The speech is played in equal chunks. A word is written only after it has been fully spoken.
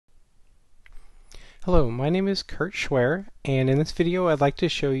Hello, my name is Kurt Schwer, and in this video I'd like to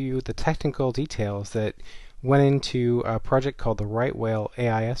show you the technical details that went into a project called the Right Whale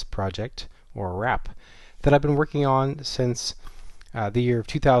AIS project, or RAP, that I've been working on since the year of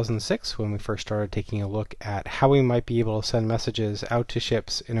 2006 when we first started taking a look at how we might be able to send messages out to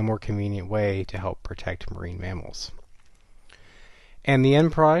ships in a more convenient way to help protect marine mammals. And the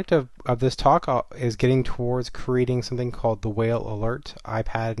end product of this talk is getting towards creating something called the Whale Alert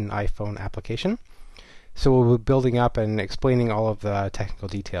iPad and iPhone application. So we'll be building up and explaining all of the technical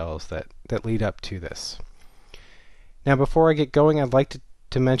details that lead up to this. Now before I get going, I'd like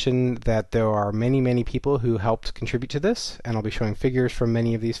to mention that there are many people who helped contribute to this, and I'll be showing figures from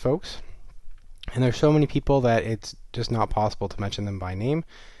many of these folks. And there's so many people that it's just not possible to mention them by name.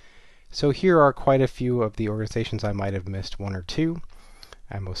 So here are quite a few of the organizations. I might have missed one or two.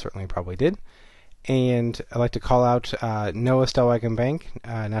 I most certainly probably did. And I'd like to call out Noah Stellwagen Bank,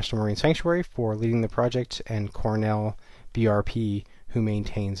 National Marine Sanctuary, for leading the project, and Cornell BRP, who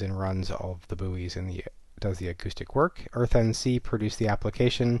maintains and runs all of the buoys and does the acoustic work. Earth NC produced the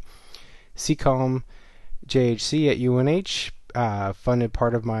application. CCOM JHC at UNH funded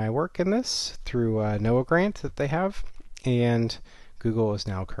part of my work in this through a NOAA grant that they have, and Google is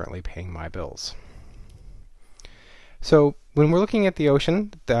now currently paying my bills. So when we're looking at the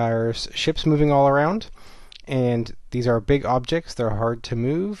ocean, there's ships moving all around, and these are big objects. They're hard to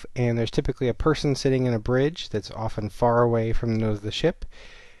move, and there's typically a person sitting in a bridge that's often far away from the nose of the ship.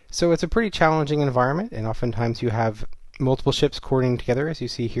 So it's a pretty challenging environment, and oftentimes you have multiple ships coordinating together, as you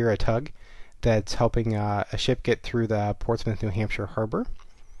see here, a tug that's helping a ship get through the Portsmouth, New Hampshire harbor.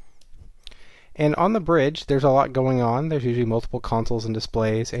 And on the bridge, there's a lot going on. There's usually multiple consoles and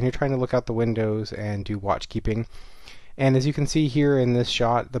displays, and you're trying to look out the windows and do watchkeeping. And as you can see here in this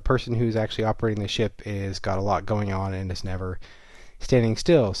shot, the person who's actually operating the ship is got a lot going on and is never standing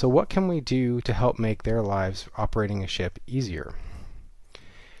still. So what can we do to help make their lives operating a ship easier?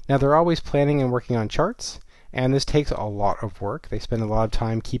 Now they're always planning and working on charts, and this takes a lot of work. They spend a lot of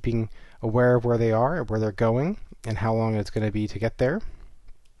time keeping aware of where they are, where they're going, and how long it's going to be to get there.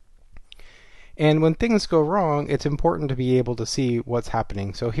 And when things go wrong, it's important to be able to see what's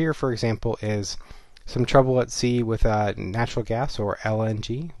happening. So here, for example, is some trouble at sea with a natural gas, or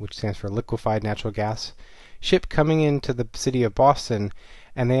LNG, which stands for liquefied natural gas, ship coming into the city of Boston,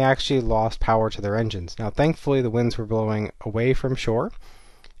 and they actually lost power to their engines. Now thankfully the winds were blowing away from shore,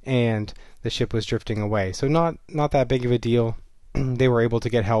 and the ship was drifting away. So not that big of a deal. They were able to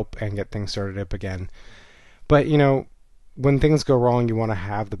get help and get things started up again. But you know, when things go wrong, you want to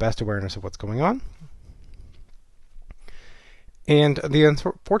have the best awareness of what's going on. And the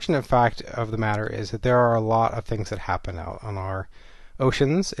unfortunate fact of the matter is that there are a lot of things that happen out on our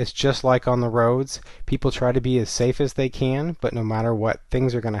oceans. It's just like on the roads. People try to be as safe as they can, but no matter what,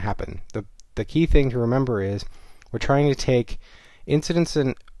 things are going to happen. The key thing to remember is we're trying to take incidents,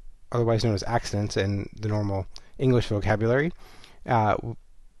 and otherwise known as accidents in the normal English vocabulary, we're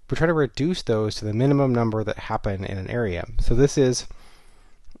trying to reduce those to the minimum number that happen in an area. So this is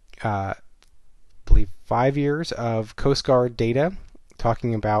I believe 5 years of Coast Guard data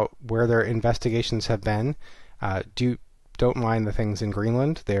talking about where their investigations have been. Don't mind the things in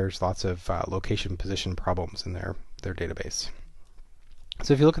Greenland. There's lots of location position problems in their database.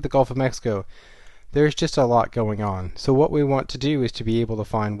 So if you look at the Gulf of Mexico, there's just a lot going on. So what we want to do is to be able to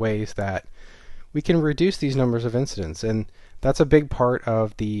find ways that we can reduce these numbers of incidents, and that's a big part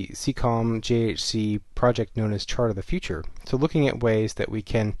of the CCOM JHC project known as Chart of the Future. So looking at ways that we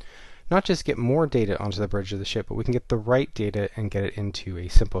can not just get more data onto the bridge of the ship, but we can get the right data and get it into a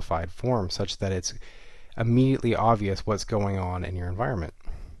simplified form such that it's immediately obvious what's going on in your environment.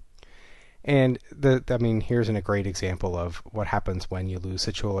 And here's a great example of what happens when you lose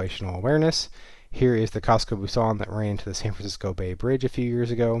situational awareness. Here is the Costco Busan that ran into the San Francisco Bay Bridge a few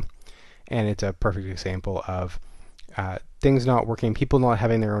years ago, and it's a perfect example of things not working, people not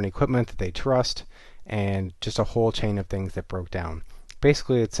having their own equipment that they trust, and just a whole chain of things that broke down.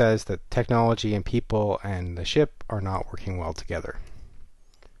 Basically, it says that technology and people and the ship are not working well together.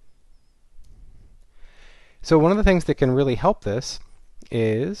 So one of the things that can really help this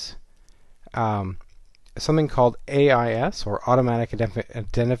is something called AIS, or Automatic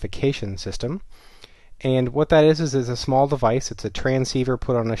Identification System. And what that is a small device. It's a transceiver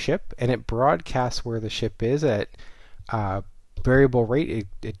put on a ship, and it broadcasts where the ship is at variable rate.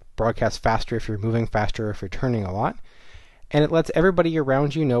 It broadcasts faster if you're moving faster, if you're turning a lot. And it lets everybody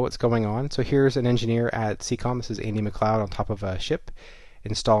around you know what's going on. So here's an engineer at CCOM. This is Andy McLeod on top of a ship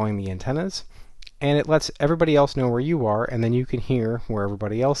installing the antennas. And it lets everybody else know where you are, and then you can hear where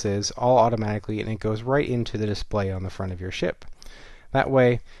everybody else is all automatically, and it goes right into the display on the front of your ship. That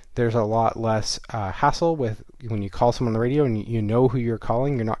way, there's a lot less hassle with when you call someone on the radio and you know who you're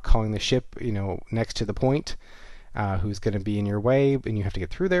calling. You're not calling the ship, next to the point, who's going to be in your way, and you have to get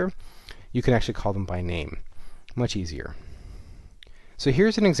through there. You can actually call them by name. Much easier. So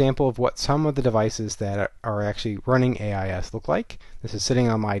here's an example of what some of the devices that are actually running AIS look like. This is sitting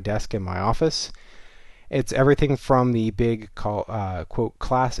on my desk in my office. It's everything from the big quote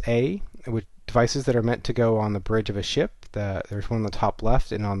Class A, which devices that are meant to go on the bridge of a ship. There's one on the top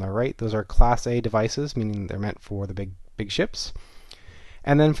left and on the right. Those are Class A devices, meaning they're meant for the big ships.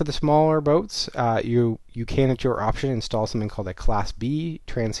 And then for the smaller boats, you can, at your option, install something called a Class B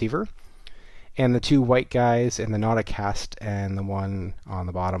transceiver. And the two white guys and the Nauticast and the one on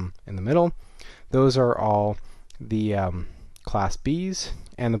the bottom in the middle, those are all the Class Bs.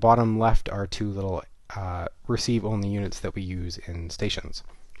 And the bottom left are two little receive-only units that we use in stations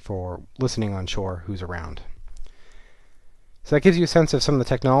for listening on shore who's around. So that gives you a sense of some of the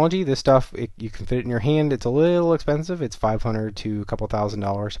technology. This stuff, you can fit it in your hand. It's a little expensive. It's $500 to a couple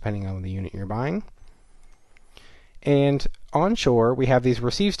 $1,000 depending on the unit you're buying. And on shore, we have these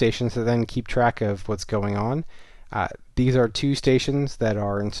receive stations that then keep track of what's going on. These are two stations that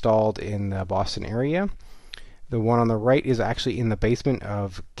are installed in the Boston area. The one on the right is actually in the basement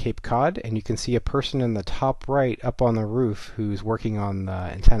of Cape Cod, and you can see a person in the top right up on the roof who's working on the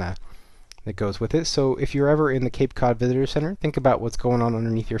antenna that goes with it. So if you're ever in the Cape Cod Visitor Center, think about what's going on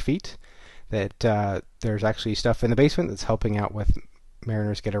underneath your feet. That there's actually stuff in the basement that's helping out with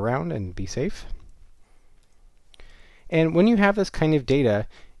mariners get around and be safe. And when you have this kind of data,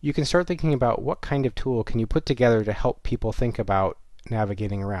 you can start thinking about what kind of tool can you put together to help people think about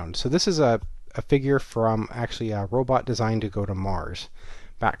navigating around. So this is a figure from actually a robot designed to go to Mars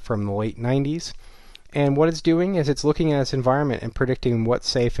back from the late 90s. And what it's doing is it's looking at its environment and predicting what's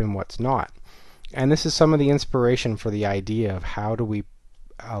safe and what's not. And this is some of the inspiration for the idea of how do we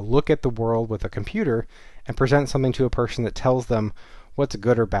look at the world with a computer and present something to a person that tells them what's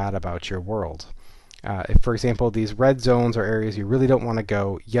good or bad about your world. If, for example, these red zones are areas you really don't want to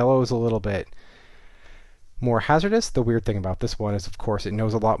go, yellow is a little bit more hazardous. The weird thing about this one is, of course, it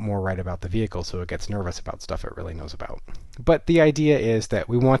knows a lot more right about the vehicle, so it gets nervous about stuff it really knows about. But the idea is that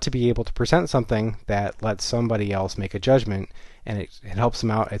we want to be able to present something that lets somebody else make a judgment, and it helps them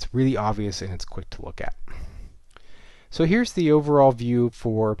out. It's really obvious, and it's quick to look at. So here's the overall view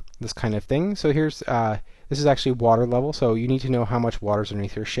for this kind of thing. So here's this is actually water level, so you need to know how much water is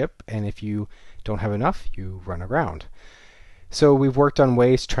underneath your ship, and if you don't have enough, you run aground. So we've worked on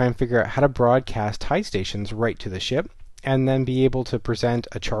ways to try and figure out how to broadcast tide stations right to the ship, and then be able to present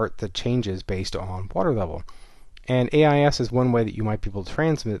a chart that changes based on water level. And AIS is one way that you might be able to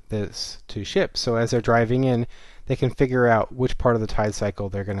transmit this to ships. So as they're driving in, they can figure out which part of the tide cycle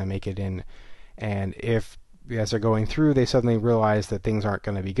they're going to make it in. And if, as they're going through, they suddenly realize that things aren't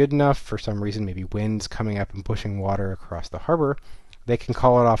going to be good enough, for some reason, maybe winds coming up and pushing water across the harbor, they can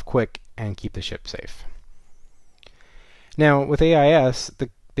call it off quick and keep the ship safe. Now, with AIS,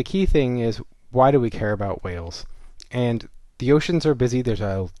 the key thing is, why do we care about whales? And the oceans are busy. There's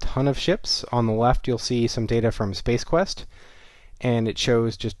a ton of ships. On the left, you'll see some data from SpaceQuest, and it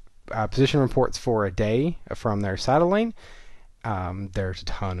shows just position reports for a day from their satellite. There's a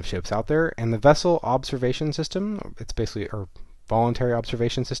ton of ships out there. And the vessel observation system, it's basically a voluntary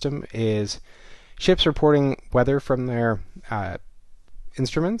observation system, is ships reporting weather from their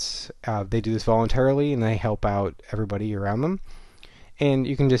instruments. They do this voluntarily, and they help out everybody around them. And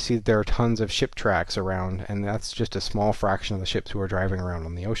you can just see that there are tons of ship tracks around, and that's just a small fraction of the ships who are driving around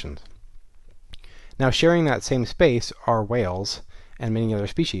on the oceans. Now, sharing that same space are whales and many other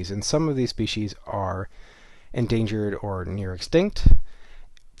species, and some of these species are endangered or near extinct.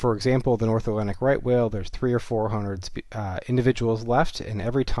 For example, the North Atlantic right whale, there's 300 or 400 individuals left, and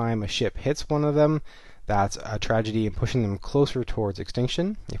every time a ship hits one of them, that's a tragedy and pushing them closer towards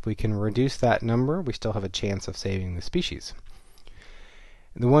extinction. If we can reduce that number, we still have a chance of saving the species.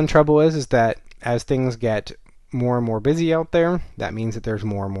 The one trouble is that as things get more and more busy out there, that means that there's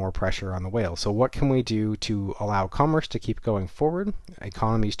more and more pressure on the whales. So what can we do to allow commerce to keep going forward,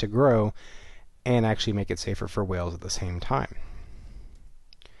 economies to grow, and actually make it safer for whales at the same time?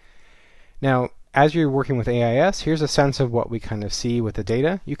 Now, as you're working with AIS, here's a sense of what we kind of see with the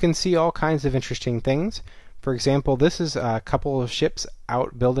data. You can see all kinds of interesting things. For example, this is a couple of ships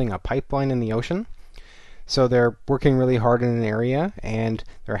out building a pipeline in the ocean. So they're working really hard in an area, and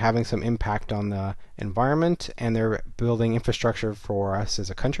they're having some impact on the environment, and they're building infrastructure for us as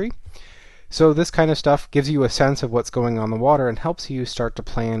a country. So this kind of stuff gives you a sense of what's going on in the water and helps you start to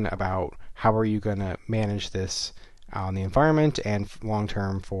plan about how are you going to manage this on the environment and long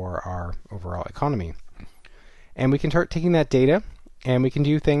term for our overall economy. And we can start taking that data And we can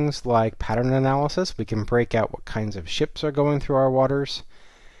do things like pattern analysis. We can break out what kinds of ships are going through our waters.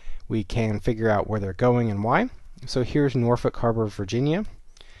 We can figure out where they're going and why. So here's Norfolk Harbor, Virginia.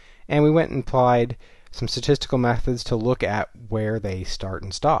 And we went and applied some statistical methods to look at where they start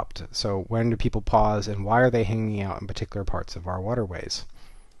and stopped. So when do people pause and why are they hanging out in particular parts of our waterways?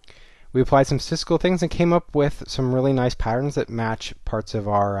 We applied some statistical things and came up with some really nice patterns that match parts of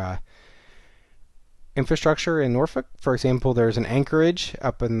our infrastructure in Norfolk. For example, there's an anchorage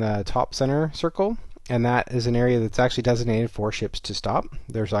up in the top center circle, and that is an area that's actually designated for ships to stop.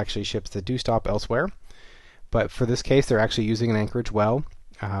 There's actually ships that do stop elsewhere, but for this case, they're actually using an anchorage well.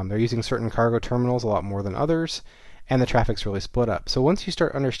 They're using certain cargo terminals a lot more than others, and the traffic's really split up. So once you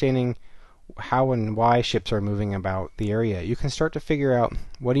start understanding how and why ships are moving about the area, you can start to figure out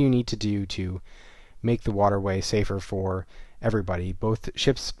what do you need to do to make the waterway safer for everybody, both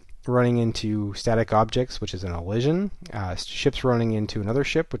ships running into static objects, which is an elision, ships running into another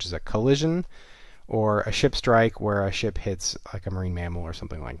ship, which is a collision, or a ship strike where a ship hits like a marine mammal or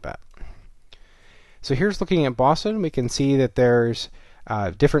something like that. So here's looking at Boston. We can see that there's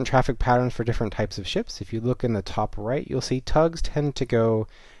different traffic patterns for different types of ships. If you look in the top right, you'll see tugs tend to go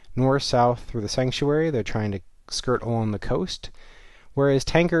north-south through the sanctuary. They're trying to skirt along the coast, whereas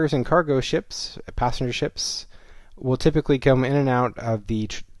tankers and cargo ships, passenger ships, will typically come in and out of the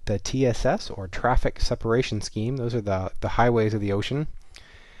TSS, or Traffic Separation Scheme. Those are the highways of the ocean.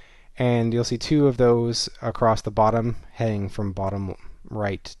 And you'll see two of those across the bottom, heading from bottom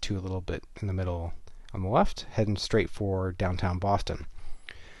right to a little bit in the middle on the left, heading straight for downtown Boston.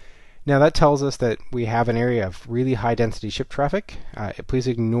 Now that tells us that we have an area of really high density ship traffic. Please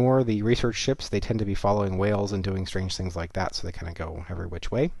ignore the research ships. They tend to be following whales and doing strange things like that, so they kind of go every which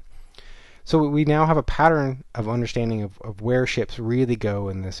way. So we now have a pattern of understanding of where ships really go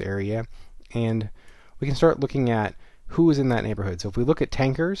in this area, and we can start looking at who is in that neighborhood. So if we look at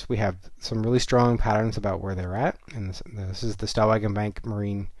tankers, we have some really strong patterns about where they're at, and this is the Stellwagen Bank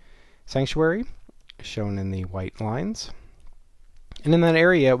Marine Sanctuary, shown in the white lines. And in that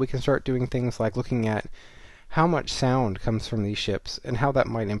area, we can start doing things like looking at how much sound comes from these ships and how that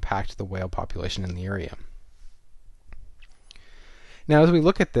might impact the whale population in the area. Now, as we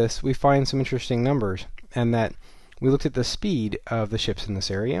look at this, we find some interesting numbers, and that we looked at the speed of the ships in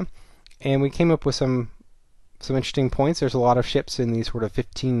this area, and we came up with some interesting points. There's a lot of ships in the sort of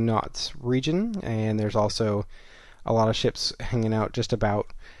 15 knots region, and there's also a lot of ships hanging out just about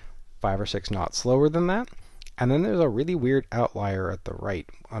 5 or 6 knots slower than that. And then there's a really weird outlier at the right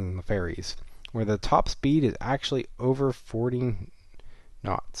on the ferries, where the top speed is actually over 40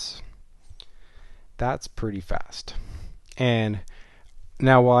 knots. That's pretty fast. And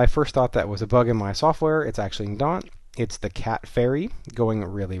now, while I first thought that was a bug in my software, it's actually not. It's the Cat ferry going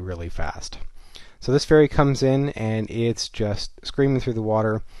really, really fast. So this ferry comes in and it's just screaming through the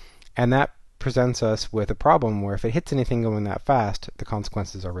water, and that presents us with a problem where if it hits anything going that fast, the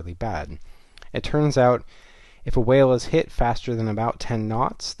consequences are really bad. It turns out if a whale is hit faster than about 10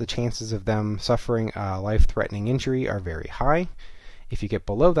 knots, the chances of them suffering a life-threatening injury are very high. If you get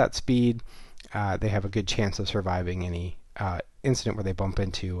below that speed, they have a good chance of surviving any incident where they bump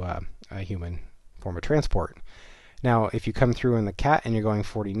into a human form of transport. Now, if you come through in the Cat and you're going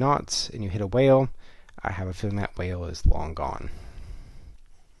 40 knots and you hit a whale, I have a feeling that whale is long gone.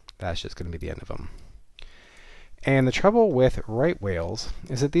 That's just going to be the end of them. And the trouble with right whales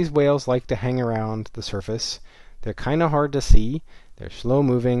is that these whales like to hang around the surface. They're kind of hard to see, they're slow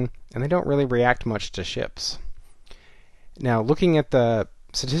moving, and they don't really react much to ships. Now, looking at the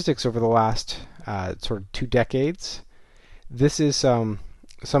statistics over the last sort of 2 decades, this is some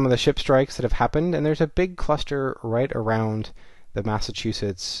of the ship strikes that have happened, and there's a big cluster right around the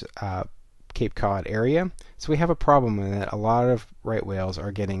Massachusetts Cape Cod area. So we have a problem in that a lot of right whales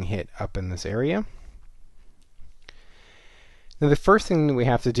are getting hit up in this area. Now, the first thing that we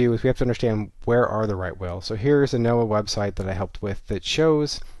have to do is we have to understand where are the right whales. So here's a NOAA website that I helped with that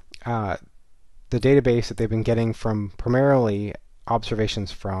shows the database that they've been getting from primarily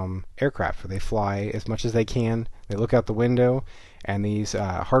observations from aircraft, where they fly as much as they can. They look out the window, and these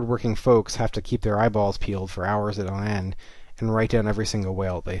hardworking folks have to keep their eyeballs peeled for hours at on end and write down every single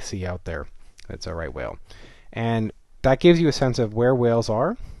whale they see out there that's a right whale. And that gives you a sense of where whales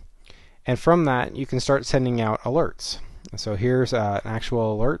are, and from that you can start sending out alerts. So here's an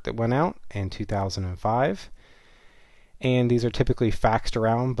actual alert that went out in 2005, and these are typically faxed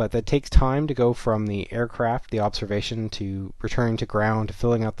around, but that takes time to go from the aircraft, the observation, to returning to ground, to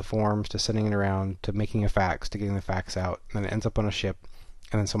filling out the forms, to sending it around, to making a fax, to getting the fax out, and then it ends up on a ship,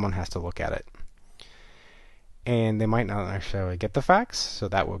 and then someone has to look at it. And they might not necessarily get the fax, so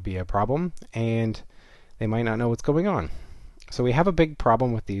that would be a problem, and they might not know what's going on. So we have a big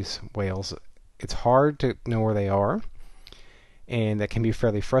problem with these whales. It's hard to know where they are, and that can be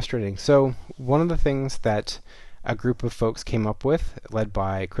fairly frustrating. So one of the things that a group of folks came up with, led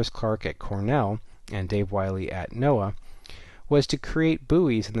by Chris Clark at Cornell and Dave Wiley at NOAA, was to create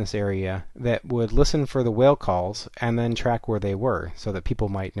buoys in this area that would listen for the whale calls and then track where they were, so that people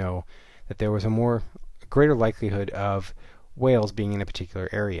might know that there was a greater likelihood of whales being in a particular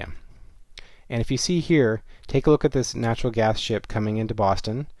area. And if you see here, take a look at this natural gas ship coming into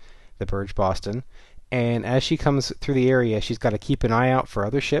Boston, the Burge Boston, and as she comes through the area, she's got to keep an eye out for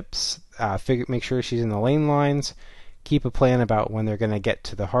other ships, make sure she's in the lane lines, keep a plan about when they're going to get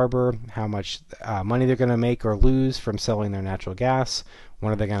to the harbor, how much money they're going to make or lose from selling their natural gas,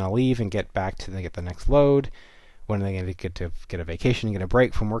 when are they going to leave and get back to get the next load, when are they going to get a vacation and get a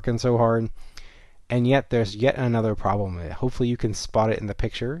break from working so hard. And yet there's yet another problem. Hopefully you can spot it in the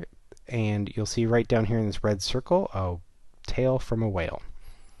picture, and you'll see right down here in this red circle a tail from a whale.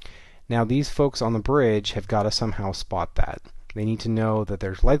 Now these folks on the bridge have got to somehow spot that. They need to know that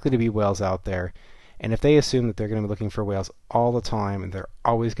there's likely to be whales out there, and if they assume that they're going to be looking for whales all the time and they're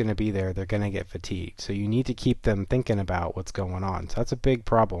always going to be there, they're going to get fatigued. So you need to keep them thinking about what's going on. So that's a big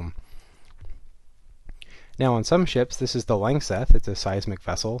problem. Now on some ships, this is the Langseth. It's a seismic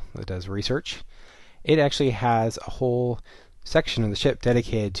vessel that does research. It actually has a whole section of the ship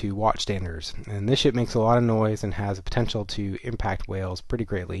dedicated to watchstanders, and this ship makes a lot of noise and has a potential to impact whales pretty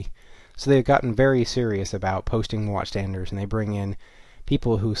greatly. So they've gotten very serious about posting watchstanders, and they bring in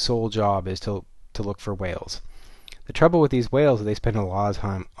people whose sole job is to look for whales. The trouble with these whales is they spend a lot of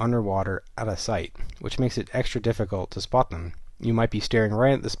time underwater out of sight, which makes it extra difficult to spot them. You might be staring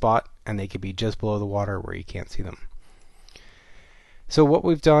right at the spot, and they could be just below the water where you can't see them. So what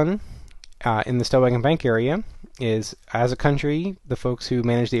we've done in the Stellwagen Bank area is, as a country, the folks who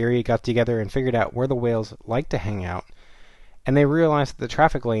manage the area got together and figured out where the whales like to hang out, and they realized that the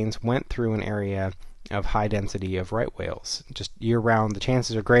traffic lanes went through an area of high density of right whales. Just year-round, the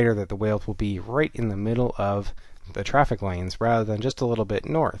chances are greater that the whales will be right in the middle of the traffic lanes rather than just a little bit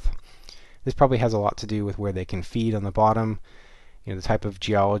north. This probably has a lot to do with where they can feed on the bottom, the type of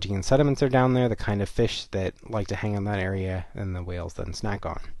geology and sediments are down there, the kind of fish that like to hang on that area, and the whales then snack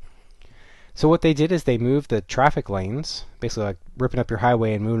on. So what they did is they moved the traffic lanes, basically like ripping up your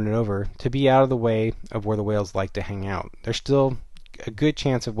highway and moving it over, to be out of the way of where the whales like to hang out. There's still a good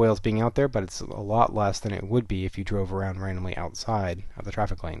chance of whales being out there, but it's a lot less than it would be if you drove around randomly outside of the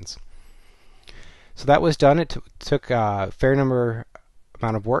traffic lanes. So that was done. It took a fair amount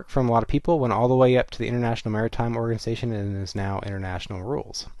of work from a lot of people, went all the way up to the International Maritime Organization, and is now international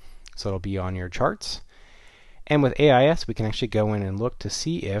rules. So it'll be on your charts. And with AIS, we can actually go in and look to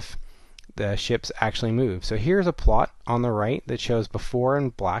see if the ships actually move. So here's a plot on the right that shows before in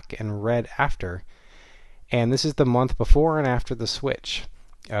black and red after. And this is the month before and after the switch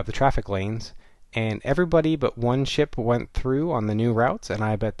of the traffic lanes. And everybody but one ship went through on the new routes, and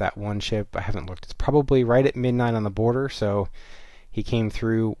I bet that one ship, I haven't looked, it's probably right at midnight on the border, so he came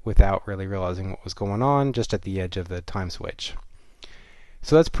through without really realizing what was going on, just at the edge of the time switch.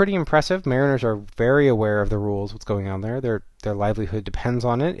 So that's pretty impressive. Mariners are very aware of the rules, what's going on there. Their livelihood depends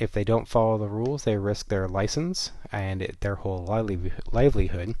on it. If they don't follow the rules, they risk their license and their whole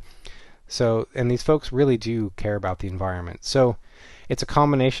livelihood. So, and these folks really do care about the environment. So it's a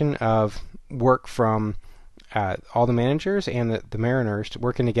combination of work from all the managers and the mariners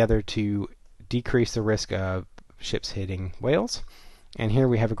working together to decrease the risk of ships hitting whales. And here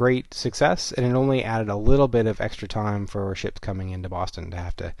we have a great success, and it only added a little bit of extra time for ships coming into Boston to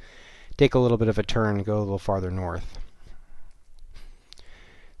have to take a little bit of a turn and go a little farther north.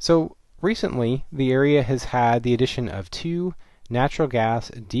 So recently, the area has had the addition of 2 natural gas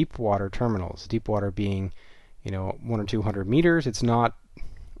deep water terminals. Deep water being, 100 or 200 meters. It's not,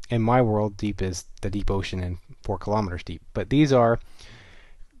 in my world, deep is the deep ocean and 4 kilometers deep. But these are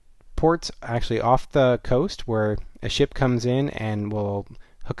ports actually off the coast where a ship comes in and will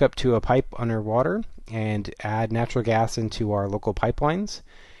hook up to a pipe underwater and add natural gas into our local pipelines,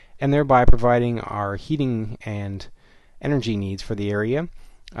 and thereby providing our heating and energy needs for the area,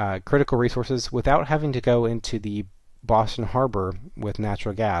 critical resources, without having to go into the Boston Harbor with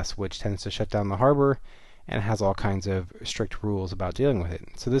natural gas, which tends to shut down the harbor and has all kinds of strict rules about dealing with it.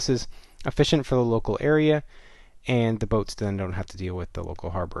 So this is efficient for the local area, and the boats then don't have to deal with the local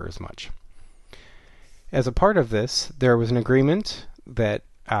harbor as much. As a part of this, there was an agreement that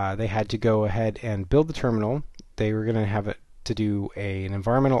they had to go ahead and build the terminal. They were going to have it to do an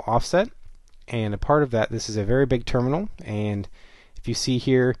environmental offset, and a part of that, this is a very big terminal, and if you see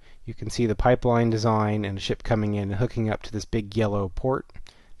here, you can see the pipeline design and a ship coming in and hooking up to this big yellow port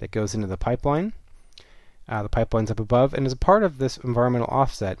that goes into the pipeline. the pipelines up above, and as a part of this environmental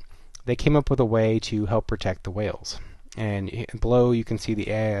offset, they came up with a way to help protect the whales. And below you can see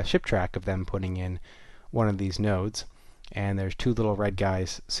the AIS ship track of them putting in one of these nodes, and there's two little red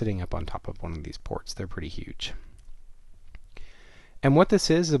guys sitting up on top of one of these ports. They're pretty huge. And what this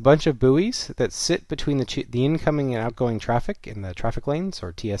is a bunch of buoys that sit between the incoming and outgoing traffic in the traffic lanes,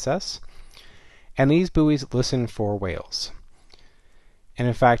 or TSS, and these buoys listen for whales. And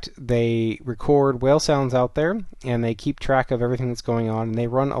in fact, they record whale sounds out there, and they keep track of everything that's going on, and they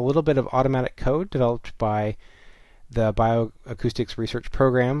run a little bit of automatic code developed by the Bioacoustics Research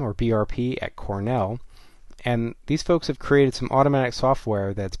Program, or BRP, at Cornell. And these folks have created some automatic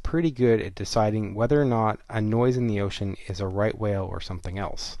software that's pretty good at deciding whether or not a noise in the ocean is a right whale or something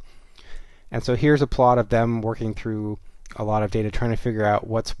else. And so here's a plot of them working through a lot of data, trying to figure out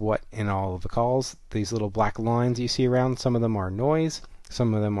what's what in all of the calls. These little black lines you see around, some of them are noise,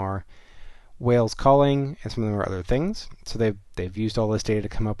 some of them are whales calling, and some of them are other things. So they've used all this data to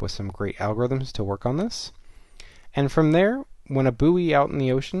come up with some great algorithms to work on this. And from there, when a buoy out in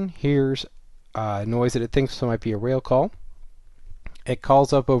the ocean hears noise that it thinks might be a whale call, it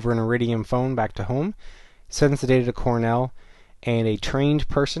calls up over an Iridium phone back to home, sends the data to Cornell, and a trained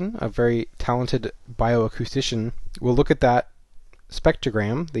person, a very talented bioacoustician, will look at that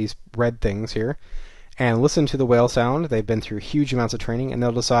spectrogram, these red things here, and listen to the whale sound. They've been through huge amounts of training, and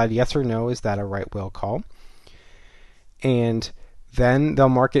they'll decide yes or no, is that a right whale call? And then they'll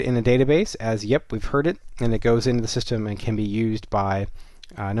mark it in a database as, yep, we've heard it, and it goes into the system and can be used by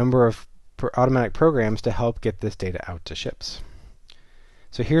a number of automatic programs to help get this data out to ships.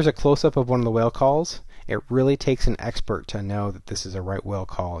 So here's a close-up of one of the whale calls. It really takes an expert to know that this is a right whale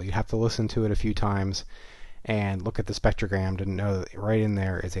call. You have to listen to it a few times and look at the spectrogram to know that right in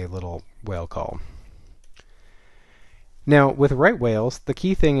there is a little whale call. Now, with right whales, the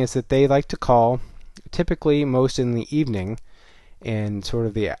key thing is that they like to call typically most in the evening, in sort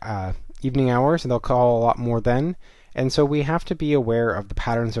of the evening hours, and they'll call a lot more then. And so we have to be aware of the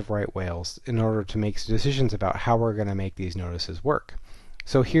patterns of right whales in order to make decisions about how we're going to make these notices work.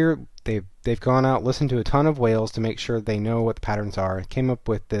 So here they've gone out, listened to a ton of whales to make sure they know what the patterns are, came up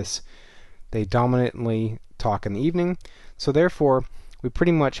with this. They dominantly talk in the evening, so therefore we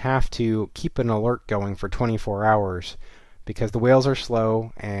pretty much have to keep an alert going for 24 hours because the whales are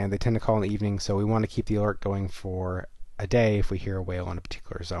slow and they tend to call in the evening, so we want to keep the alert going for a day if we hear a whale in a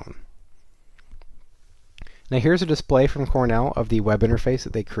particular zone. Now here's a display from Cornell of the web interface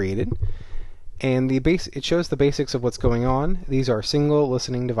that they created, and it shows the basics of what's going on. These are single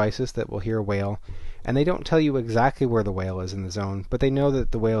listening devices that will hear a whale, and they don't tell you exactly where the whale is in the zone, but they know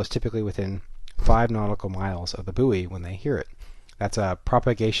that the whale is typically within 5 nautical miles of the buoy when they hear it. That's a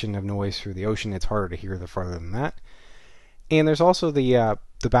propagation of noise through the ocean. It's harder to hear the farther than that. And there's also the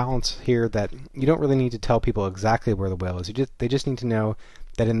balance here that you don't really need to tell people exactly where the whale is. They just need to know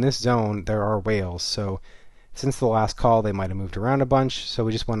that in this zone there are whales. So since the last call, they might have moved around a bunch, so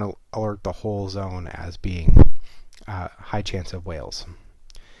we just want to alert the whole zone as being a high chance of whales.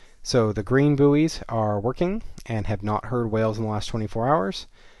 So the green buoys are working and have not heard whales in the last 24 hours.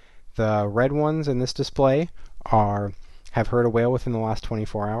 The red ones in this display have heard a whale within the last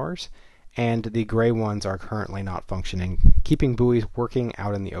 24 hours, and the gray ones are currently not functioning. Keeping buoys working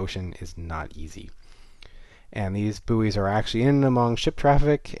out in the ocean is not easy. And these buoys are actually in and among ship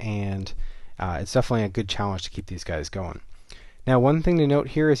traffic, and it's definitely a good challenge to keep these guys going. Now, one thing to note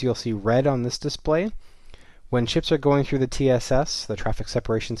here is you'll see red on this display. When ships are going through the TSS, the traffic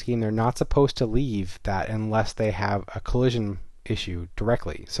separation scheme, they're not supposed to leave that unless they have a collision issue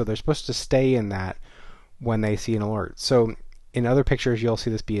directly. So they're supposed to stay in that when they see an alert. So in other pictures, you'll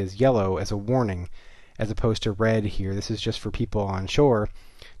see this be as yellow as a warning, as opposed to red here. This is just for people on shore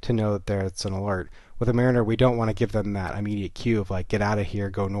to know that there's an alert. With a mariner, we don't want to give them that immediate cue of like, get out of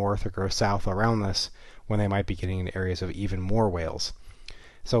here, go north or go south around this, when they might be getting into areas of even more whales.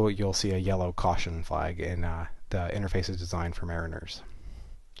 So you'll see a yellow caution flag in the interfaces designed for mariners.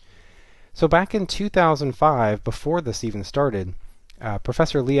 So back in 2005, before this even started,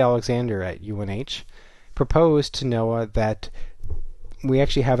 Professor Lee Alexander at UNH proposed to NOAA that we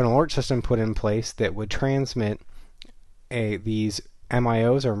actually have an alert system put in place that would transmit these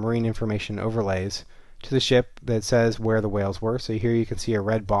MIOs, or marine information overlays, to the ship that says where the whales were. So here you can see a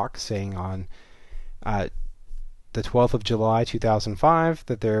red box saying on the 12th of July 2005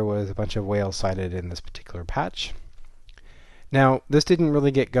 that there was a bunch of whales sighted in this particular patch. Now, this didn't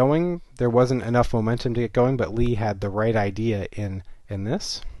really get going. There wasn't enough momentum to get going, but Lee had the right idea in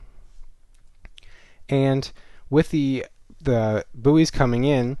this. And with the buoys coming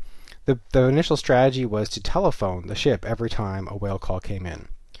in, the initial strategy was to telephone the ship every time a whale call came in.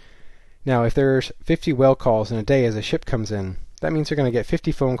 Now, if there's 50 whale calls in a day as a ship comes in, that means you're going to get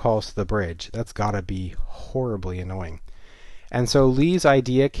 50 phone calls to the bridge. That's got to be horribly annoying. And so Lee's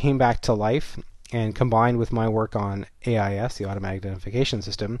idea came back to life and combined with my work on AIS, the Automatic Identification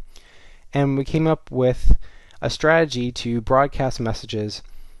System, and we came up with a strategy to broadcast messages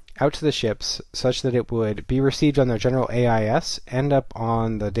out to the ships such that it would be received on their general AIS, end up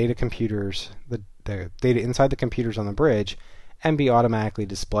on the data computers, the data inside the computers on the bridge, and be automatically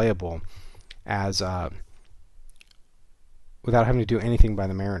displayable as without having to do anything by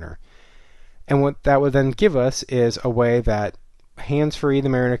the mariner. And what that would then give us is a way that hands-free the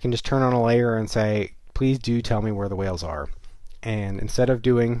mariner can just turn on a layer and say, please do tell me where the whales are. And instead of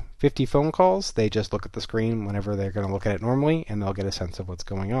doing 50 phone calls, they just look at the screen whenever they're going to look at it normally, and they'll get a sense of what's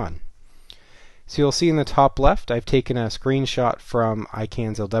going on. So you'll see in the top left, I've taken a screenshot from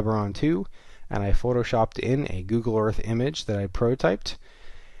ICANN's Aldebaran 2, and I photoshopped in a Google Earth image that I prototyped.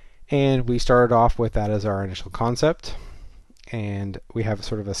 And we started off with that as our initial concept. And we have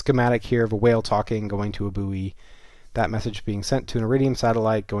sort of a schematic here of a whale talking, going to a buoy, that message being sent to an Iridium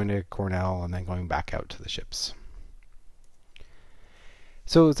satellite, going to Cornell, and then going back out to the ships.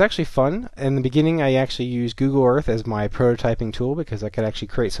 So it's actually fun. In the beginning, I actually used Google Earth as my prototyping tool because I could actually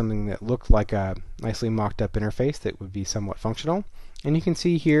create something that looked like a nicely mocked up interface that would be somewhat functional. And you can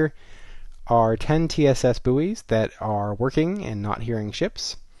see here are 10 TSS buoys that are working and not hearing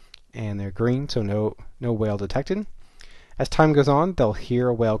ships. And they're green, so no whale detected. As time goes on, they'll hear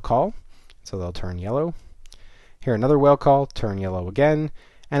a whale call, so they'll turn yellow. Hear another whale call, turn yellow again.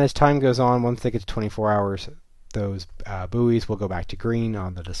 And as time goes on, once they get to 24 hours, those buoys will go back to green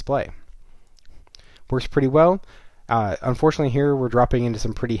on the display. Works pretty well. Unfortunately here we're dropping into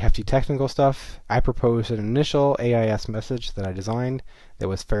some pretty hefty technical stuff. I proposed an initial AIS message that I designed that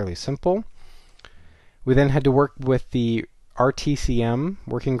was fairly simple. We then had to work with the RTCM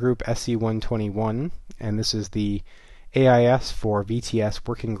working group SC121, and this is the AIS for VTS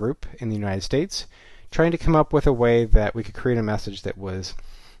working group in the United States, trying to come up with a way that we could create a message that was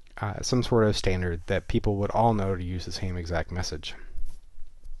some sort of standard that people would all know to use the same exact message.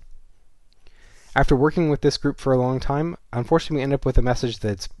 After working with this group for a long time, unfortunately we end up with a message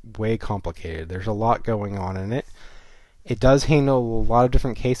that's way complicated. There's a lot going on in it. It does handle a lot of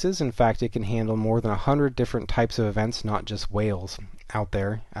different cases. In fact, it can handle more than 100 different types of events, not just whales out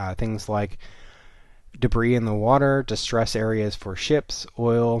there. Things like debris in the water, distress areas for ships,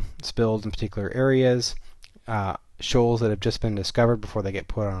 oil spilled in particular areas, shoals that have just been discovered before they get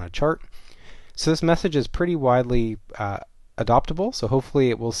put on a chart. So this message is pretty widely adoptable, so hopefully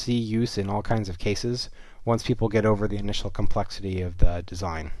it will see use in all kinds of cases once people get over the initial complexity of the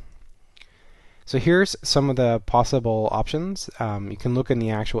design. So here's some of the possible options. You can look in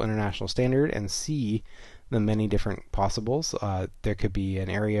the actual international standard and see the many different possibles. There could be an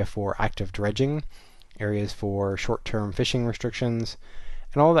area for active dredging, areas for short-term fishing restrictions,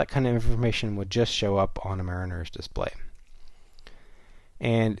 and all that kind of information would just show up on a mariner's display.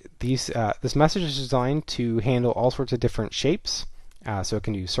 And this message is designed to handle all sorts of different shapes. So it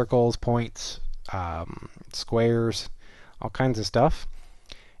can do circles, points, squares, all kinds of stuff.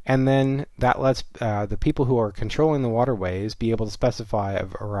 And then that lets the people who are controlling the waterways be able to specify a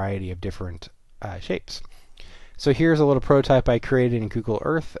variety of different shapes. So here's a little prototype I created in Google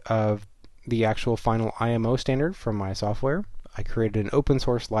Earth of the actual final IMO standard from my software. I created an open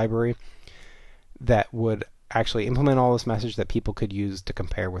source library that would actually implement all this message that people could use to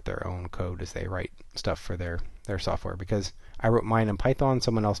compare with their own code as they write stuff for their software. Because I wrote mine in Python,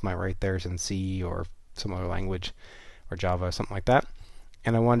 someone else might write theirs in C or some other language, or Java or something like that.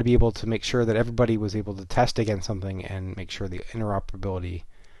 And I wanted to be able to make sure that everybody was able to test against something and make sure the interoperability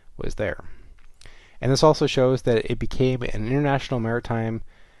was there. And this also shows that it became an International Maritime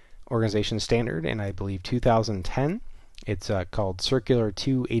Organization standard in, I believe, 2010. It's called Circular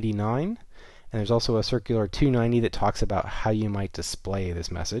 289, and there's also a Circular 290 that talks about how you might display this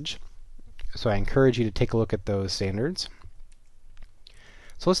message. So I encourage you to take a look at those standards.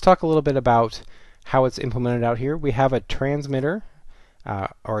 So let's talk a little bit about how it's implemented out here. We have a transmitter,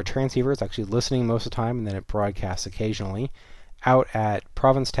 or a transceiver. It's actually listening most of the time, and then it broadcasts occasionally, out at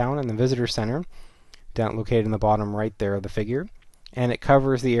Provincetown in the Visitor Center, located in the bottom right there of the figure. And it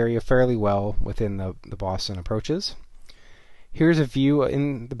covers the area fairly well within the Boston approaches. Here's a view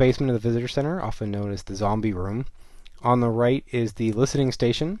in the basement of the Visitor Center, often known as the zombie room. On the right is the listening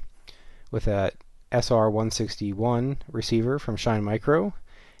station with a SR161 receiver from Shine Micro.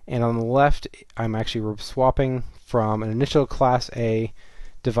 And on the left, I'm actually swapping from an initial Class A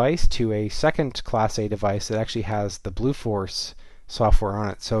device to a second Class A device that actually has the Blue Force software on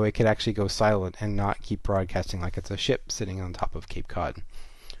it, so it could actually go silent and not keep broadcasting like it's a ship sitting on top of Cape Cod.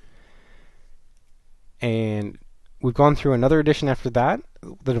 And we've gone through another edition after that.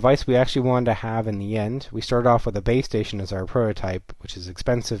 The device we actually wanted to have in the end, we started off with a base station as our prototype, which is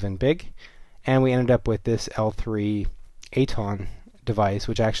expensive and big, and we ended up with this L3 Aton device,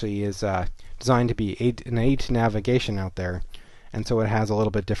 which actually is designed to be an aid to navigation out there, and so it has a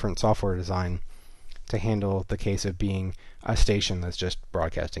little bit different software design to handle the case of being a station that's just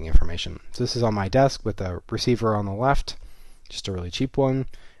broadcasting information. So this is on my desk with a receiver on the left, just a really cheap one,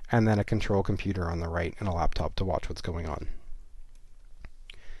 and then a control computer on the right and a laptop to watch what's going on.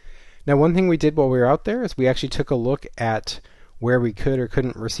 Now, one thing we did while we were out there is we actually took a look at where we could or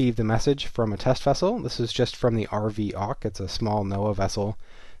couldn't receive the message from a test vessel. This is just from the RV AUK. It's a small NOAA vessel,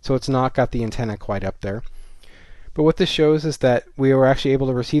 so it's not got the antenna quite up there. But what this shows is that we were actually able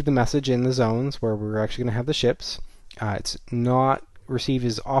to receive the message in the zones where we were actually going to have the ships. It's not received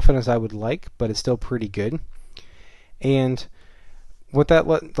as often as I would like, but it's still pretty good. And what that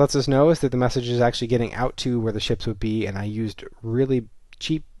lets us know is that the message is actually getting out to where the ships would be, and I used really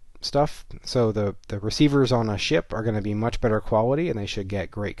cheap stuff. So the receivers on a ship are going to be much better quality, and they should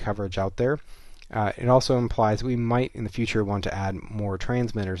get great coverage out there. It also implies we might in the future want to add more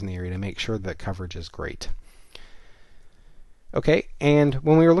transmitters in the area to make sure that coverage is great. Okay, and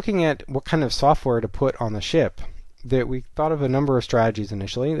when we were looking at what kind of software to put on the ship, we thought of a number of strategies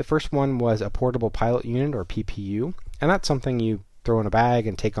initially. The first one was a portable pilot unit, or PPU, and that's something you throw in a bag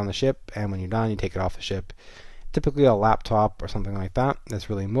and take on the ship, and when you're done, you take it off the ship. Typically a laptop or something like that that's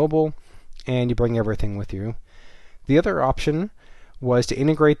really mobile, and you bring everything with you. The other option was to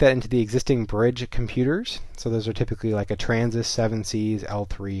integrate that into the existing bridge computers. So those are typically like a Transys 7Cs,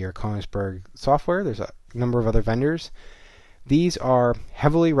 L3, or Kongsberg software. There's a number of other vendors. These are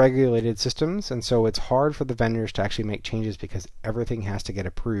heavily regulated systems, and so it's hard for the vendors to actually make changes because everything has to get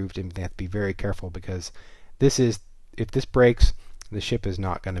approved, and they have to be very careful because if this breaks, the ship is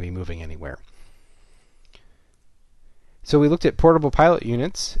not going to be moving anywhere. So we looked at portable pilot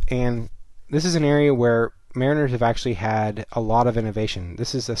units, and this is an area where mariners have actually had a lot of innovation.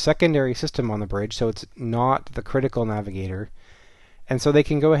 This is a secondary system on the bridge, so it's not the critical navigator, and so they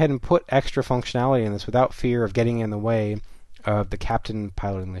can go ahead and put extra functionality in this without fear of getting in the way of the captain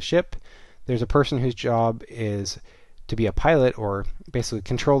piloting the ship. There's a person whose job is to be a pilot, or basically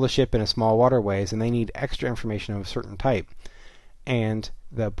control the ship in a small waterways, and they need extra information of a certain type. And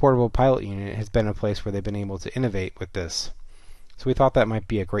the portable pilot unit has been a place where they've been able to innovate with this. So we thought that might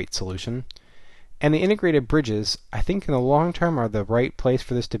be a great solution. And the integrated bridges, I think in the long term, are the right place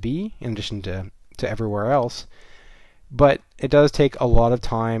for this to be, in addition to everywhere else. But it does take a lot of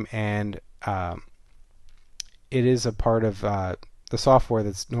time, and it is a part of the software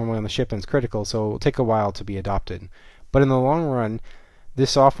that's normally on the ship and is critical, so it will take a while to be adopted. But in the long run,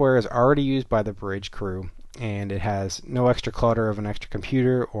 this software is already used by the bridge crew, and it has no extra clutter of an extra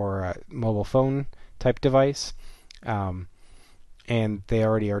computer or a mobile phone type device, and they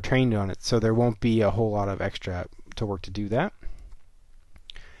already are trained on it, so there won't be a whole lot of extra to work to do that.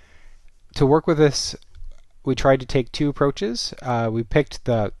 To work with this, we tried to take two approaches. We picked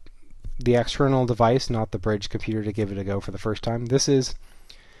the external device, not the bridge computer, to give it a go for the first time. This is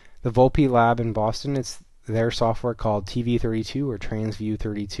the Volpe lab in Boston. It's their software called TV32 or TransView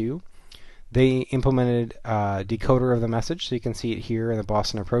 32. They implemented a decoder of the message, so you can see it here in the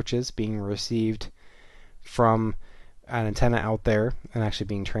Boston approaches being received from an antenna out there and actually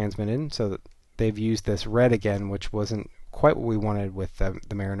being transmitted. So that they've used this red again, which wasn't quite what we wanted with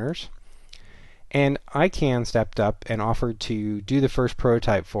the Mariners. And ICANN stepped up and offered to do the first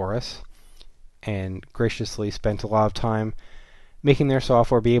prototype for us, and graciously spent a lot of time making their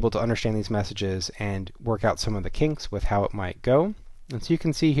software be able to understand these messages and work out some of the kinks with how it might go. And so you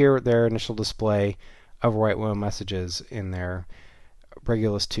can see here their initial display of right whale messages in their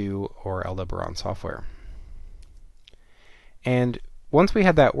Regulus 2 or Aldebaran software. And once we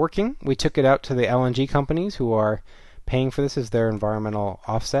had that working, we took it out to the LNG companies who are paying for this as their environmental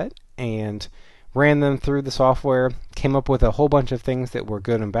offset, and ran them through the software, came up with a whole bunch of things that were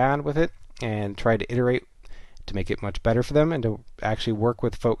good and bad with it, and tried to iterate to make it much better for them and to actually work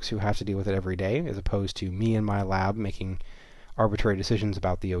with folks who have to deal with it every day, as opposed to me in my lab making arbitrary decisions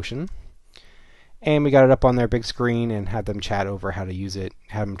about the ocean. And we got it up on their big screen and had them chat over how to use it,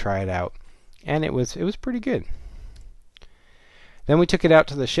 had them try it out, and it was pretty good. Then we took it out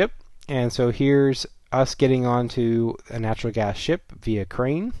to the ship, and so here's us getting onto a natural gas ship via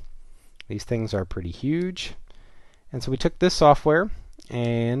crane. These things are pretty huge. And so we took this software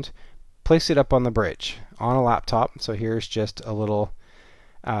and placed it up on the bridge on a laptop. So here's just a little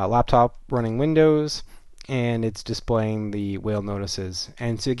laptop running Windows, and it's displaying the whale notices.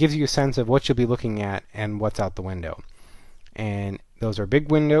 And so it gives you a sense of what you'll be looking at and what's out the window. And Those are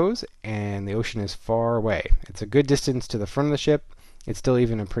big windows, and the ocean is far away. It's a good distance to the front of the ship. It's still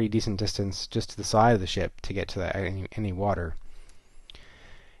even a pretty decent distance just to the side of the ship to get to any water.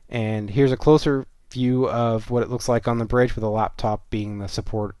 And here's a closer view of what it looks like on the bridge, with a laptop being the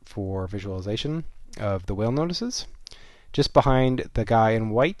support for visualization of the whale notices. Just behind the guy in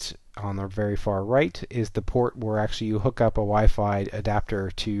white on the very far right is the port where actually you hook up a Wi-Fi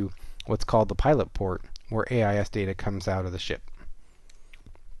adapter to what's called the pilot port, where AIS data comes out of the ship.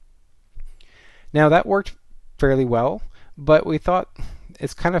 Now that worked fairly well, but we thought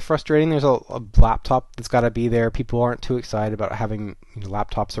it's kind of frustrating. There's a laptop that's got to be there. People aren't too excited about having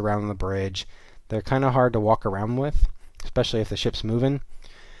laptops around the bridge. They're kind of hard to walk around with, especially if the ship's moving.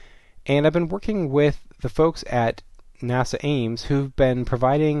 And I've been working with the folks at NASA Ames who've been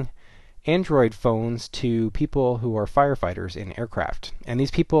providing Android phones to people who are firefighters in aircraft. And these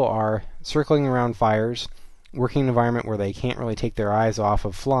people are circling around fires, working in an environment where they can't really take their eyes off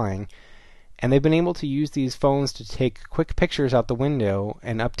of flying. And they've been able to use these phones to take quick pictures out the window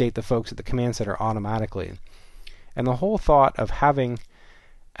and update the folks at the command center automatically. And the whole thought of having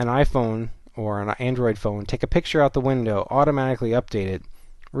an iPhone or an Android phone take a picture out the window, automatically update it,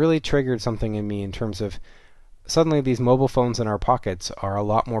 really triggered something in me in terms of suddenly these mobile phones in our pockets are a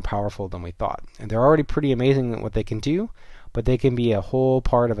lot more powerful than we thought. And they're already pretty amazing at what they can do, but they can be a whole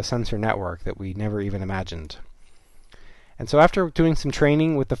part of a sensor network that we never even imagined. And so after doing some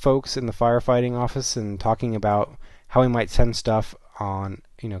training with the folks in the firefighting office and talking about how we might send stuff on,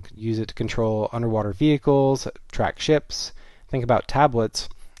 use it to control underwater vehicles, track ships, think about tablets,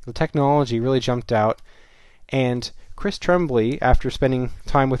 the technology really jumped out. And Chris Tremblay, after spending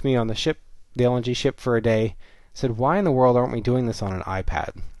time with me on the ship, the LNG ship, for a day, said, "Why in the world aren't we doing this on an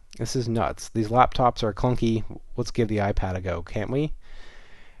iPad? This is nuts. These laptops are clunky. Let's give the iPad a go, can't we?"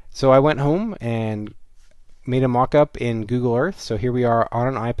 So I went home and made a mock-up in Google Earth. So here we are on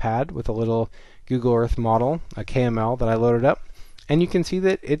an iPad with a little Google Earth model, a KML that I loaded up. And you can see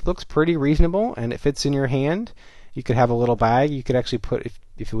that it looks pretty reasonable and it fits in your hand. You could have a little bag. You could actually put, if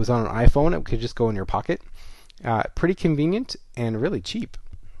it was on an iPhone, it could just go in your pocket. Pretty convenient and really cheap.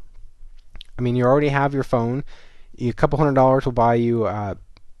 I mean, you already have your phone. A couple $100 will buy you an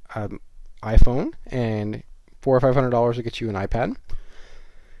iPhone, and $400 or $500 will get you an iPad.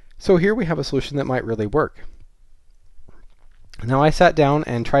 So here we have a solution that might really work. Now I sat down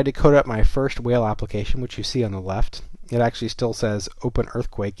and tried to code up my first whale application, which you see on the left. It actually still says Open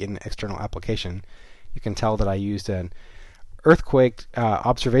Earthquake in external application. You can tell that I used an earthquake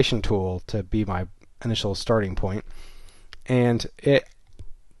observation tool to be my initial starting point. And it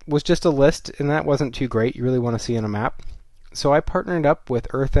was just a list, and that wasn't too great. You really want to see on a map. So I partnered up with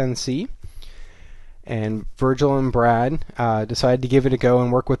EarthNC, and Virgil and Brad decided to give it a go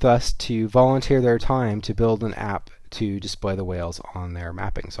and work with us to volunteer their time to build an app to display the whales on their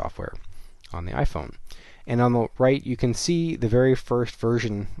mapping software on the iPhone. And on the right, you can see the very first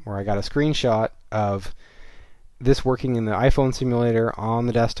version where I got a screenshot of this working in the iPhone simulator on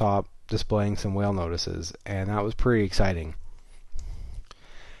the desktop, displaying some whale notices, and that was pretty exciting.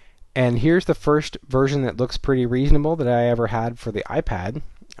 And here's the first version that looks pretty reasonable that I ever had for the iPad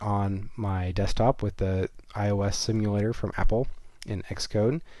on my desktop with the iOS simulator from Apple in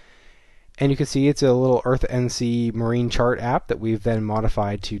Xcode. And you can see it's a little EarthNC marine chart app that we've then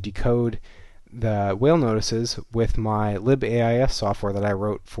modified to decode the whale notices with my libAIS software that I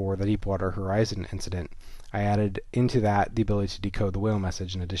wrote for the Deepwater Horizon incident. I added into that the ability to decode the whale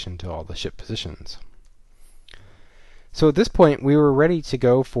message in addition to all the ship positions. So at this point, we were ready to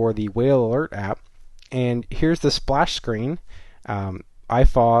go for the Whale Alert app, and here's the splash screen.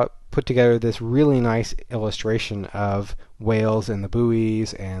 IFAW put together this really nice illustration of whales and the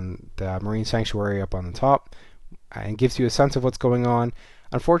buoys and the marine sanctuary up on the top, and gives you a sense of what's going on.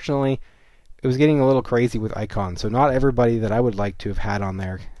 Unfortunately, it was getting a little crazy with icons, so not everybody that I would like to have had on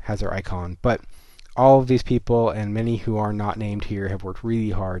there has their icon, but all of these people, and many who are not named here, have worked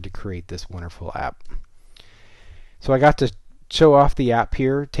really hard to create this wonderful app. So I got to show off the app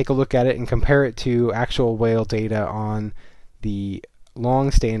here, take a look at it, and compare it to actual whale data on the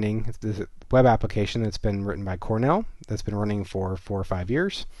long-standing web application that's been written by Cornell, that's been running for 4 or 5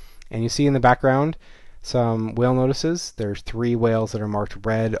 years. And you see in the background some whale notices. There's 3 whales that are marked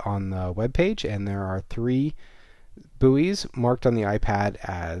red on the web page, and there are 3 buoys marked on the iPad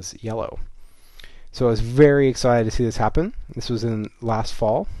as yellow. So I was very excited to see this happen. This was in last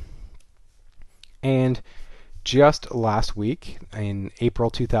fall. And just last week, in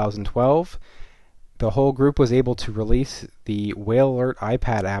April 2012, the whole group was able to release the Whale Alert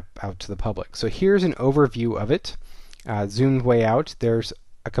iPad app out to the public. So here's an overview of it. Zoomed way out, there's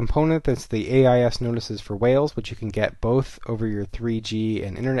a component that's the AIS notices for whales, which you can get both over your 3G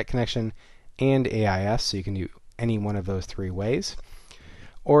and internet connection and AIS, so you can do any one of those three ways.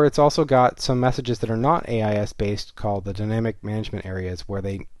 Or it's also got some messages that are not AIS based called the dynamic management areas, where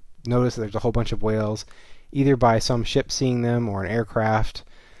they notice that there's a whole bunch of whales, either by some ship seeing them or an aircraft,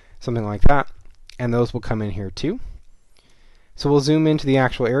 something like that, and those will come in here too. So we'll zoom into the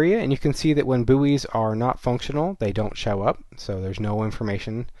actual area, and you can see that when buoys are not functional, they don't show up, so there's no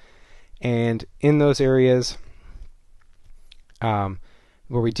information. And in those areas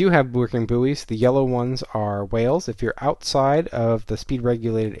where we do have working buoys, the yellow ones are whales. If you're outside of the speed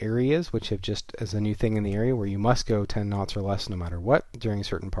regulated areas, which have just as a new thing in the area where you must go 10 knots or less no matter what during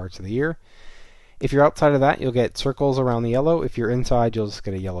certain parts of the year. If you're outside of that, you'll get circles around the yellow. If you're inside, you'll just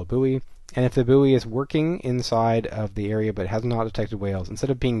get a yellow buoy. And if the buoy is working inside of the area but has not detected whales, instead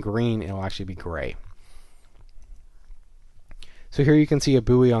of being green, it'll actually be gray. So here you can see a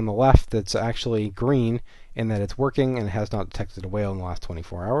buoy on the left that's actually green in that it's working and has not detected a whale in the last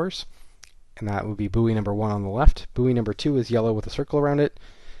 24 hours. And that would be buoy number 1 on the left. Buoy number 2 is yellow with a circle around it.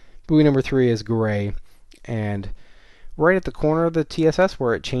 Buoy number 3 is gray. And right at the corner of the TSS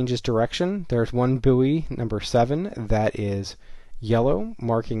where it changes direction, there's one buoy, number 7, that is yellow,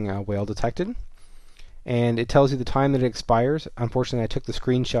 marking a whale detected. And it tells you the time that it expires. Unfortunately, I took the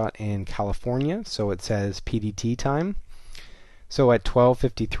screenshot in California, so it says PDT time. So at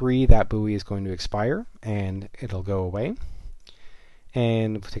 12:53, that buoy is going to expire, and it'll go away.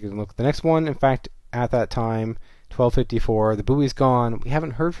 And if we take a look at the next one, in fact, at that time, 12:54, the buoy's gone. We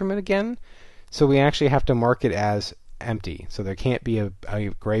haven't heard from it again, so we actually have to mark it as empty. So there can't be a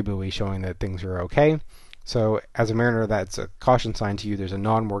gray buoy showing that things are okay. So as a mariner, that's a caution sign to you. There's a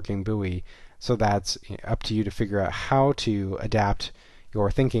non-working buoy. So that's up to you to figure out how to adapt your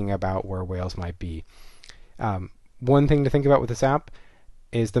thinking about where whales might be. One thing to think about with this app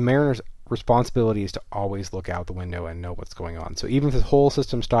is the mariner's responsibility is to always look out the window and know what's going on. So even if the whole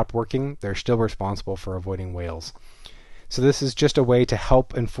system stopped working, they're still responsible for avoiding whales. So this is just a way to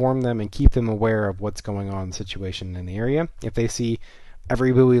help inform them and keep them aware of what's going on in the situation in the area. If they see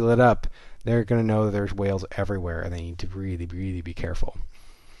every buoy lit up, they're going to know that there's whales everywhere, and they need to really, really be careful.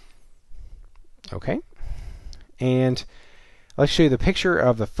 Okay. And let's show you the picture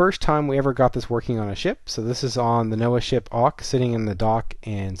of the first time we ever got this working on a ship. So this is on the NOAA ship Auk sitting in the dock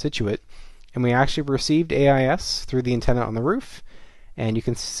in Scituate. And we actually received AIS through the antenna on the roof. And you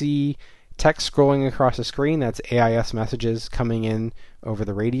can see text scrolling across the screen. That's AIS messages coming in over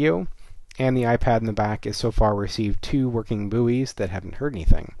the radio. And the iPad in the back has so far received 2 working buoys that haven't heard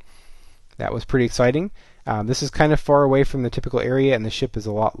anything. That was pretty exciting. This is kind of far away from the typical area, and the ship is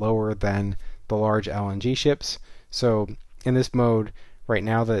a lot lower than the large LNG ships. So in this mode, right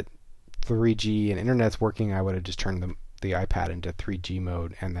now that 3G and internet's working, I would have just turned the iPad into 3G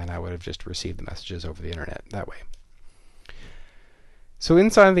mode, and then I would have just received the messages over the internet that way. So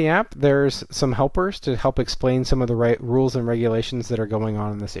inside the app, there's some helpers to help explain some of the right rules and regulations that are going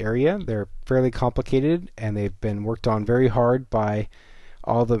on in this area. They're fairly complicated, and they've been worked on very hard by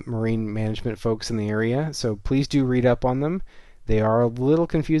all the marine management folks in the area, so please do read up on them. They are a little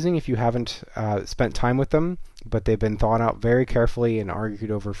confusing if you haven't spent time with them, but they've been thought out very carefully and argued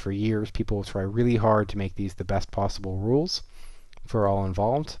over for years. People try really hard to make these the best possible rules for all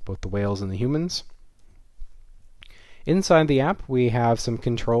involved, both the whales and the humans. Inside the app, we have some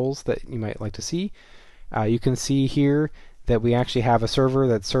controls that you might like to see. You can see here that we actually have a server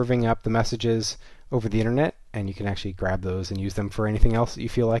that's serving up the messages over the internet, and you can actually grab those and use them for anything else that you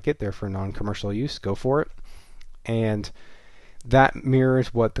feel like it. They're for non-commercial use. Go for it. And that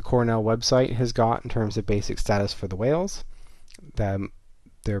mirrors what the Cornell website has got in terms of basic status for the whales.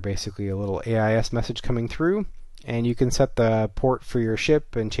 They're basically a little AIS message coming through, and you can set the port for your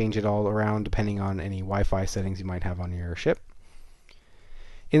ship and change it all around depending on any Wi-Fi settings you might have on your ship.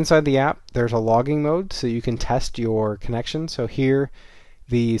 Inside the app, there's a logging mode, so you can test your connection. So here,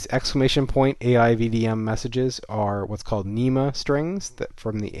 these exclamation point AIVDM messages are what's called NEMA strings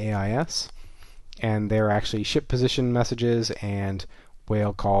from the AIS. And they're actually ship position messages and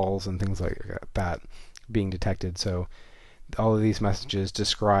whale calls and things like that being detected. So all of these messages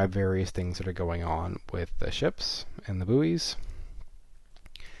describe various things that are going on with the ships and the buoys.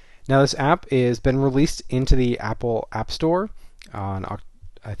 Now this app has been released into the Apple App Store on,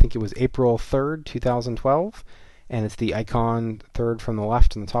 I think it was April 3rd, 2012. And it's the icon third from the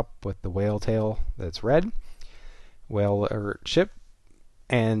left on the top with the whale tail that's red. Whale alert ship.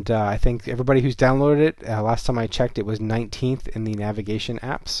 And I think everybody who's downloaded it, last time I checked, it was 19th in the navigation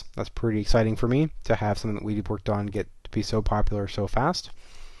apps. That's pretty exciting for me to have something that we worked on get to be so popular so fast.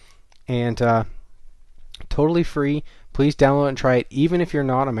 And Totally free. Please download and try it, even if you're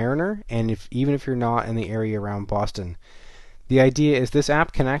not a mariner, and even if you're not in the area around Boston. The idea is this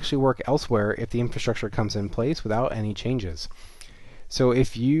app can actually work elsewhere if the infrastructure comes in place without any changes. So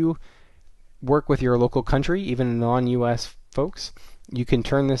if you work with your local country, even non-US folks, you can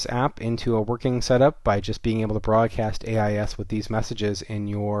turn this app into a working setup by just being able to broadcast AIS with these messages in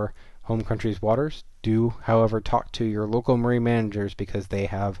your home country's waters. Do, however, talk to your local marine managers because they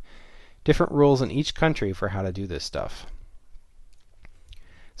have different rules in each country for how to do this stuff.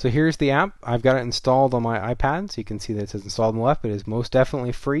 So here's the app. I've got it installed on my iPad, so you can see that it says installed on the left. It is most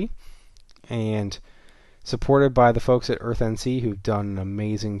definitely free and supported by the folks at EarthNC who've done an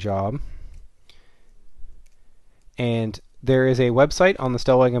amazing job. And there is a website on the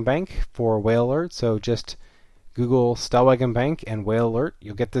Stellwagen Bank for whale alert, so just Google Stellwagen Bank and whale alert.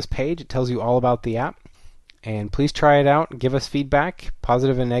 You'll get this page. It tells you all about the app. And please try it out. Give us feedback,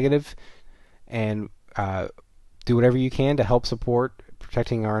 positive and negative, and do whatever you can to help support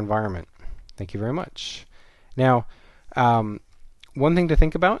protecting our environment. Thank you very much. Now, one thing to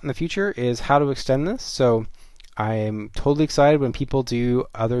think about in the future is how to extend this. So I am totally excited when people do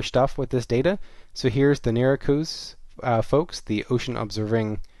other stuff with this data. So here's the Narracus folks, the ocean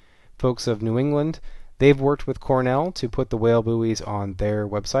observing folks of New England. They've worked with Cornell to put the whale buoys on their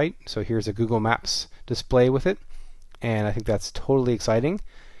website. So here's a Google Maps display with it, and I think that's totally exciting.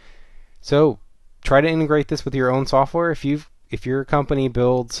 So try to integrate this with your own software. If your company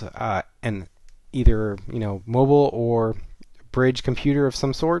builds an either mobile or bridge computer of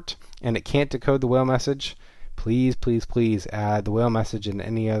some sort and it can't decode the whale message, please add the whale message and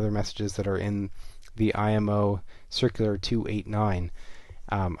any other messages that are in the IMO Circular 289.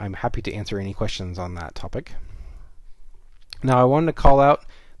 I'm happy to answer any questions on that topic. Now I wanted to call out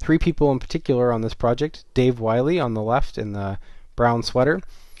 3 people in particular on this project: Dave Wiley on the left in the brown sweater,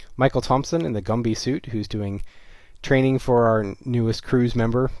 Michael Thompson in the Gumby suit who's doing training for our newest cruise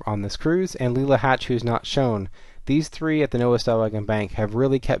member on this cruise, and Leela Hatch, who's not shown. These 3 at the NOAA Stellwagen Bank have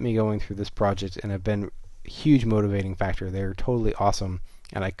really kept me going through this project and have been a huge motivating factor. They're totally awesome,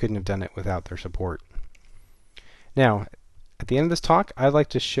 and I couldn't have done it without their support. Now, at the end of this talk, I'd like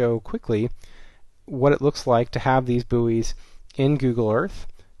to show quickly what it looks like to have these buoys in Google Earth.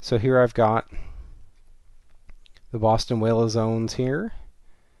 So here I've got the Boston whale zones here.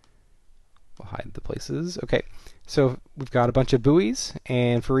 We'll hide the places. Okay, so we've got a bunch of buoys,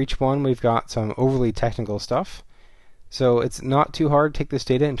 and for each one we've got some overly technical stuff. So it's not too hard to take this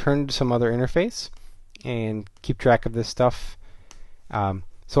data and turn it into some other interface and keep track of this stuff.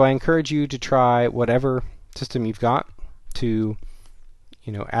 So I encourage you to try whatever system you've got to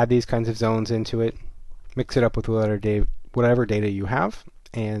add these kinds of zones into it, mix it up with whatever data you have,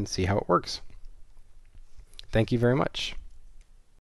 and see how it works. Thank you very much.